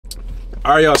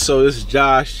All right, y'all, so this is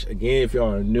Josh again. If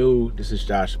y'all are new, this is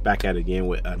Josh back at it again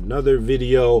with another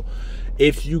video.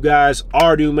 If you guys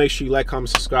are new, make sure you like, comment,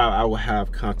 subscribe. I will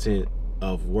have content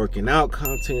of working out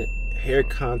content, hair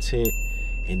content,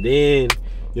 and then, you know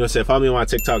what I'm saying, follow me on my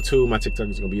TikTok too. My TikTok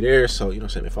is gonna be there, so you know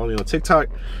what I'm saying, follow me on TikTok.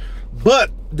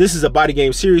 But this is a body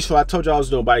game series, so I told y'all I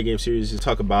was doing a body game series to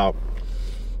talk about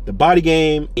the body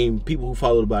game, and people who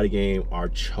follow the body game are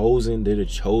chosen. They're the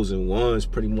chosen ones,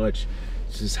 pretty much.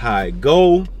 This is how I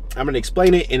go. I'm gonna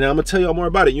explain it, and I'm gonna tell y'all more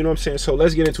about it. You know what I'm saying? So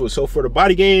let's get into it. So for the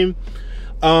body game,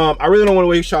 I really don't want to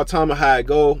waste y'all time on how I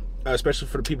go, especially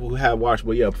for the people who have watched.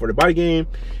 But yeah, for the body game,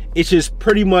 it's just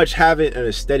pretty much having an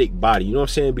aesthetic body. You know what I'm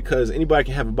saying? Because anybody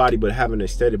can have a body, but having an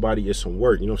aesthetic body is some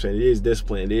work. You know what I'm saying? It is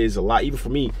discipline. It is a lot, even for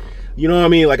me. You know what I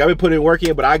mean? Like, I've been putting in work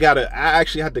in, but I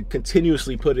actually have to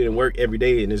continuously put it in work every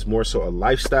day, and it's more so a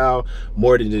lifestyle,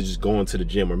 more than just going to the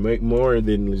gym, or more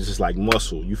than just like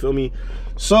muscle. You feel me?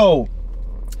 So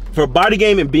for body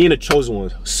game and being a chosen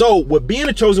one. So with being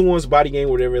a chosen one's body game,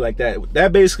 whatever like that,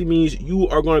 that basically means you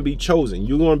are going to be chosen.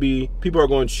 You're going to be, people are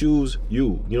going to choose you. You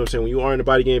know what I'm saying? When you are in the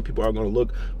body game, people are going to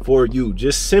look for you,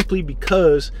 just simply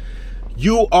because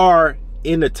you are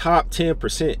in the top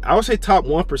 10%. I would say top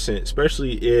 1%,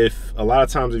 especially if a lot of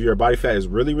times if your body fat is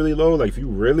really, really low, like if you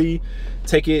really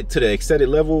take it to the extended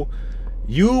level,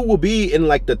 you will be in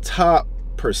like the top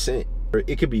percent.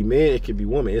 It could be men, it could be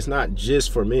women. It's not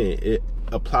just for men. It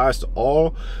applies to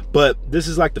all. But this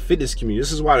is like the fitness community.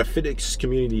 This is why the fitness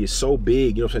community is so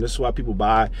big. You know what I'm saying? This is why people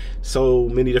buy so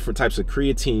many different types of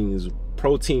creatines,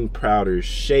 protein powders,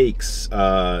 shakes,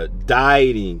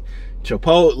 dieting,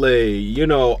 Chipotle, you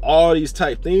know, all these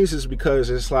type things, is because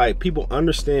it's like people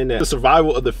understand that the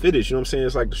survival of the fittest. You know what I'm saying?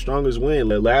 It's like the strongest win,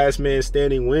 the last man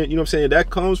standing win. You know what I'm saying? That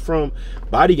comes from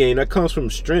body game, that comes from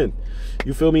strength.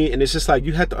 You feel me? And it's just like,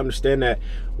 you have to understand that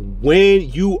when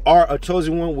you are a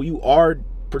chosen one, when you are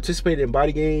participating in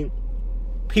body game,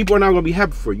 people are not going to be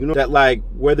happy for you. You know that, like,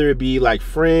 whether it be like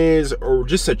friends or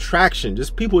just attraction,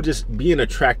 just people just being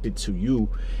attracted to you,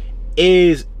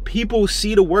 is people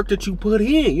see the work that you put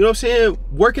in. You know what I'm saying?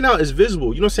 Working out is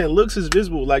visible. You know what I'm saying? Looks is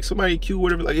visible. Like, somebody cute,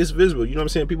 whatever, like, it's visible. You know what I'm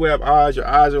saying? People have eyes. Your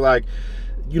eyes are like,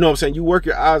 you know what I'm saying, you work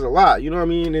your eyes a lot. You know what I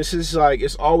mean? It's just like,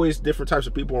 it's always different types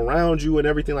of people around you and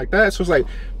everything like that. So it's like,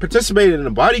 participating in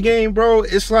a body game, bro,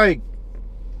 it's like,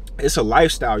 it's a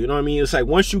lifestyle. You know what I mean? It's like,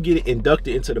 once you get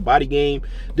inducted into the body game,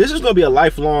 this is going to be a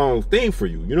lifelong thing for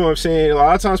you. You know what I'm saying? A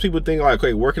lot of times people think like,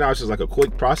 okay, working out is just like a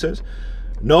quick process.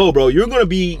 No, bro, you're gonna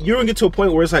get to a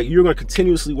point where it's like, you're gonna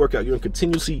continuously work out. You're gonna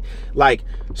continuously like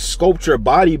sculpt your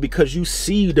body, because you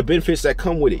see the benefits that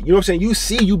come with it. You know what I'm saying? You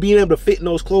see you being able to fit in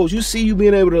those clothes. You see you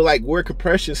being able to like wear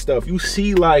compression stuff. You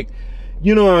see, like,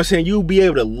 you know what I'm saying, you be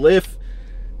able to lift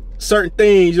certain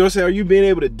things. You know what I'm saying? Or you being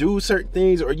able to do certain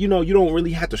things, or, you know, you don't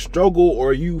really have to struggle,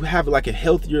 or you have like a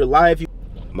healthier life.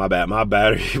 My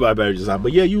battery just out.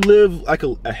 But yeah, you live like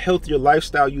a healthier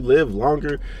lifestyle. You live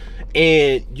longer.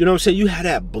 And you know what I'm saying, you have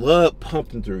that blood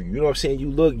pumping through you. You know what I'm saying? You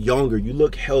look younger, you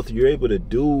look healthy, you're able to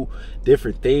do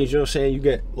different things. You know what I'm saying? You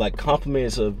get like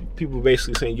compliments of people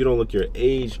basically saying you don't look your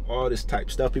age, all this type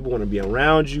of stuff. People want to be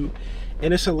around you,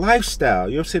 and it's a lifestyle.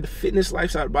 You know what I'm saying? The fitness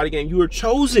lifestyle, the body game, you are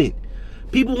chosen.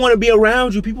 People want to be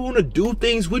around you. People want to do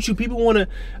things with you. People want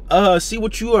to see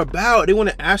what you are about. They want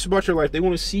to ask about your life. They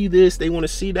want to see this. They want to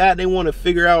see that. They want to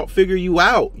figure you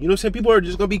out. You know what I'm saying? People are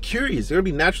just going to be curious. They're going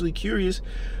to be naturally curious,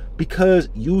 because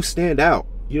you stand out.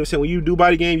 You know what I'm saying? When you do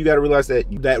body game, you got to realize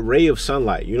that ray of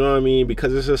sunlight, you know what I mean?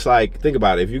 Because it's just like, think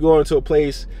about it. If you go into a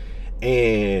place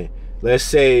and let's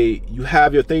say you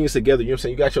have your things together, you know what I'm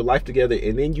saying, you got your life together,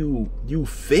 and then you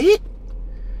fit,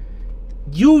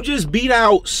 you just beat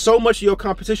out so much of your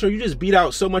competition, or you just beat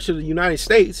out so much of the United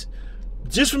States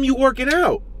just from you working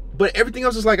out. But everything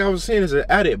else is, like I was saying, is an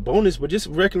added bonus. But just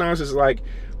recognize it's like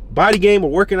body game or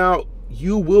working out,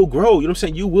 you will grow. You know what I'm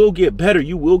saying? You will get better.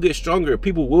 You will get stronger.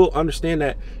 People will understand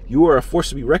that you are a force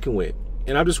to be reckoned with.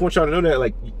 And I just want y'all to know that,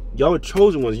 like, y'all are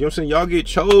chosen ones. You know what I'm saying? Y'all get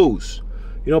chose.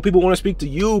 You know, people want to speak to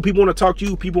you. People want to talk to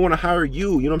you. People want to hire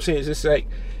you. You know what I'm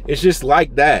saying? It's just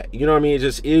like that. You know what I mean? It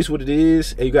just is what it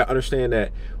is. And you got to understand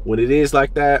that when it is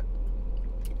like that,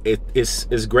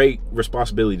 it's great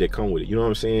responsibility that come with it. You know what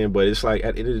I'm saying? But it's like,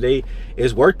 at the end of the day,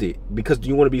 it's worth it. Because do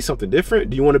you want to be something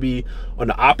different? Do you want to be on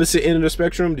the opposite end of the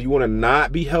spectrum? Do you want to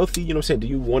not be healthy? You know what I'm saying? Do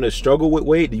you want to struggle with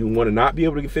weight? Do you want to not be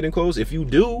able to fit in clothes? If you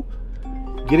do,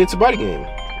 get into body game. You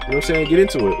know what I'm saying? Get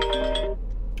into it.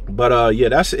 But yeah,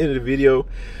 that's the end of the video.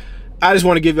 I just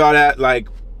want to give y'all that, like,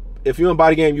 if you're in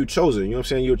body game, you chosen. You know what I'm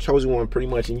saying? You're a chosen one pretty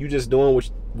much, and you just doing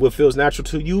what feels natural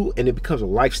to you, and it becomes a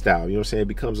lifestyle. You know what I'm saying? It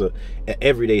becomes an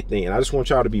everyday thing. And I just want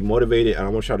y'all to be motivated, and I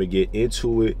want y'all to get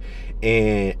into it.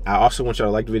 And I also want y'all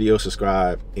to like the video,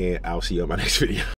 subscribe, and I'll see you on my next video.